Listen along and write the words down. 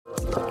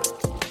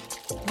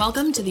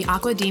Welcome to the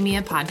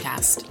Aquademia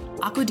podcast.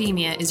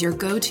 Aquademia is your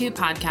go-to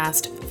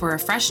podcast for a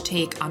fresh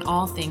take on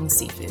all things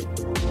seafood.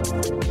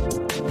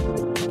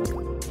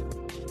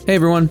 Hey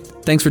everyone,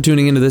 thanks for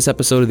tuning into this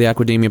episode of the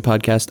Aquademia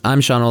podcast.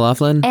 I'm Sean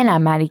O'Laughlin. And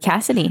I'm Maddie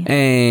Cassidy.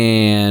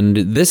 And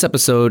this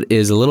episode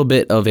is a little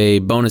bit of a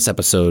bonus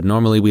episode.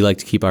 Normally we like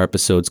to keep our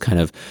episodes kind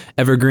of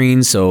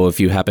evergreen, so if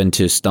you happen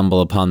to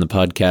stumble upon the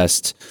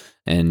podcast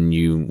and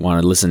you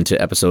want to listen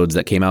to episodes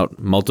that came out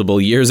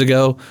multiple years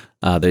ago,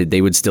 they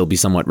would still be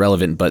somewhat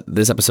relevant. But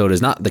this episode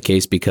is not the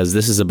case because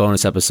this is a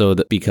bonus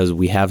episode because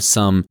we have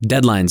some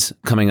deadlines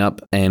coming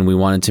up and we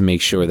wanted to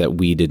make sure that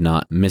we did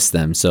not miss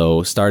them.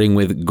 So starting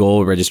with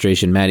goal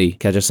registration, Maddie,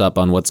 catch us up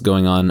on what's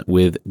going on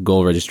with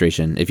goal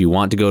registration if you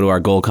want to go to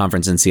our goal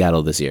conference in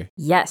Seattle this year.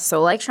 Yes.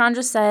 So like Sean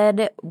just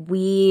said,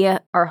 we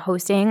are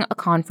hosting a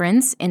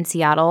conference in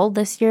Seattle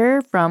this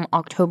year from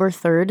October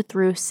 3rd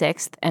through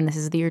 6th. And this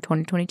is the year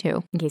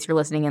 2022, in case you're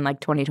listening in like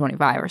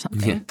 2025 or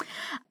something. Yeah.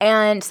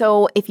 And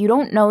so if you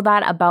don't know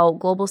that about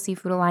Global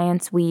Seafood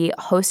Alliance, we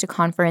host a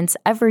conference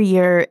every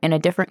year in a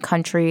different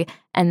country.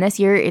 And this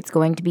year it's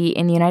going to be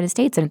in the United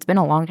States. And it's been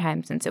a long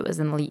time since it was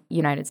in the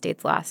United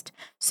States last.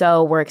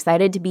 So we're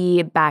excited to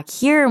be back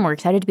here and we're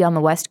excited to be on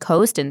the West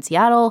Coast in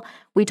Seattle.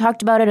 We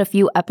talked about it a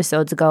few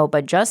episodes ago,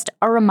 but just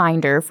a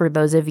reminder for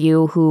those of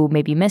you who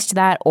maybe missed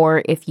that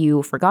or if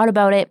you forgot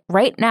about it,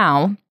 right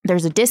now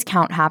there's a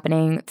discount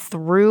happening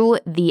through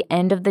the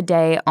end of the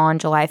day on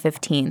July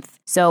 15th.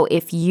 So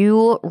if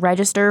you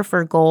register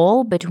for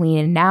Goal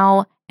between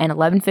now and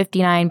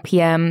 11:59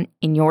 p.m.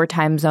 in your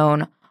time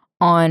zone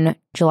on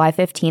July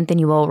 15th, then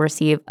you will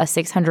receive a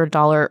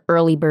 $600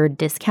 early bird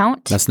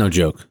discount. That's no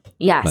joke.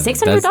 Yeah,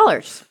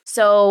 $600.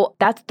 So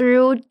that's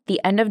through the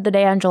end of the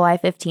day on July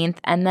 15th.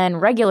 And then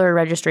regular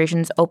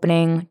registrations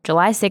opening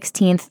July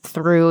 16th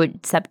through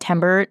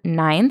September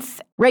 9th.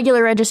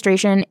 Regular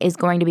registration is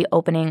going to be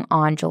opening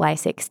on July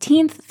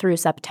 16th through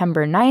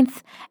September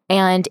 9th.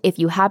 And if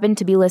you happen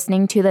to be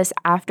listening to this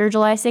after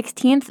July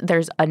 16th,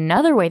 there's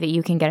another way that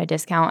you can get a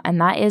discount,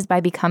 and that is by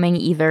becoming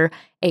either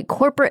a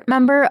corporate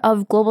member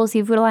of Global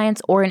Seafood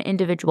Alliance or an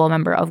individual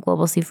member of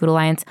Global Seafood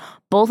Alliance.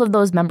 Both of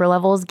those member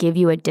levels give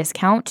you a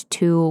discount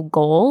to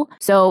Goal.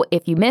 So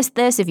if you missed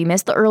this, if you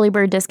missed the early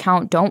bird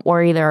discount, don't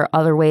worry, there are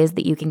other ways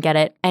that you can get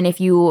it. And if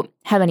you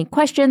have any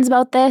questions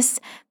about this,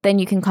 then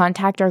you can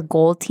contact our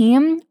Goal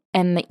team.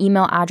 And the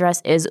email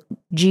address is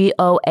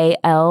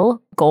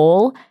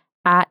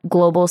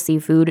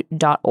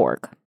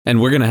goal@globalseafood.org. And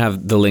we're going to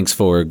have the links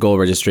for goal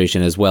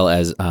registration as well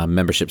as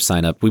membership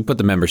sign up. We put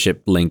the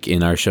membership link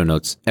in our show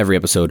notes every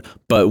episode,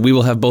 but we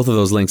will have both of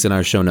those links in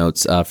our show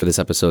notes for this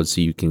episode so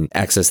you can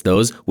access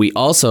those. We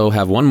also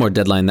have one more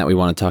deadline that we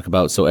want to talk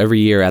about. So every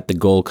year at the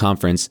Goal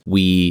Conference,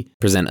 we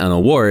present an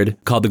award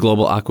called the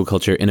Global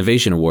Aquaculture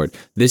Innovation Award.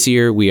 This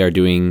year, we are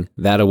doing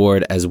that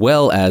award as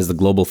well as the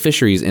Global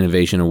Fisheries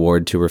Innovation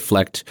Award to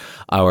reflect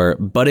our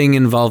budding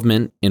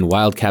involvement in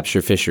wild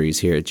capture fisheries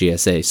here at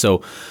GSA.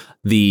 So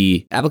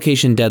the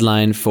application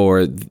deadline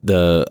for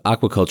the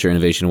Aquaculture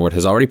Innovation Award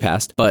has already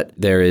passed, but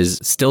there is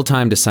still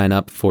time to sign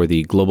up for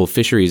the Global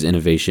Fisheries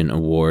Innovation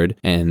Award,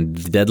 and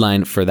the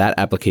deadline for that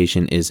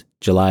application is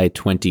July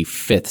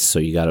 25th, so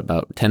you got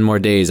about 10 more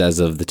days as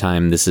of the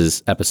time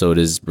this episode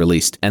is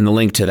released. And the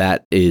link to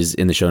that is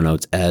in the show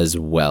notes as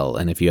well.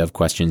 And if you have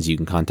questions, you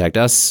can contact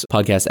us,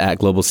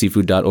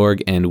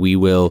 podcast@globalseafood.org, and we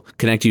will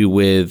connect you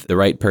with the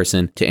right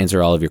person to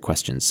answer all of your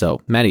questions.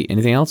 So, Maddie,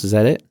 anything else? Is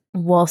that it?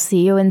 We'll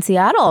see you in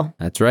Seattle.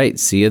 That's right.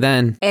 See you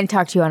then. And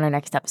talk to you on our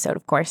next episode,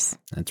 of course.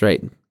 That's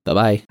right.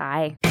 Bye-bye.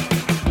 Bye.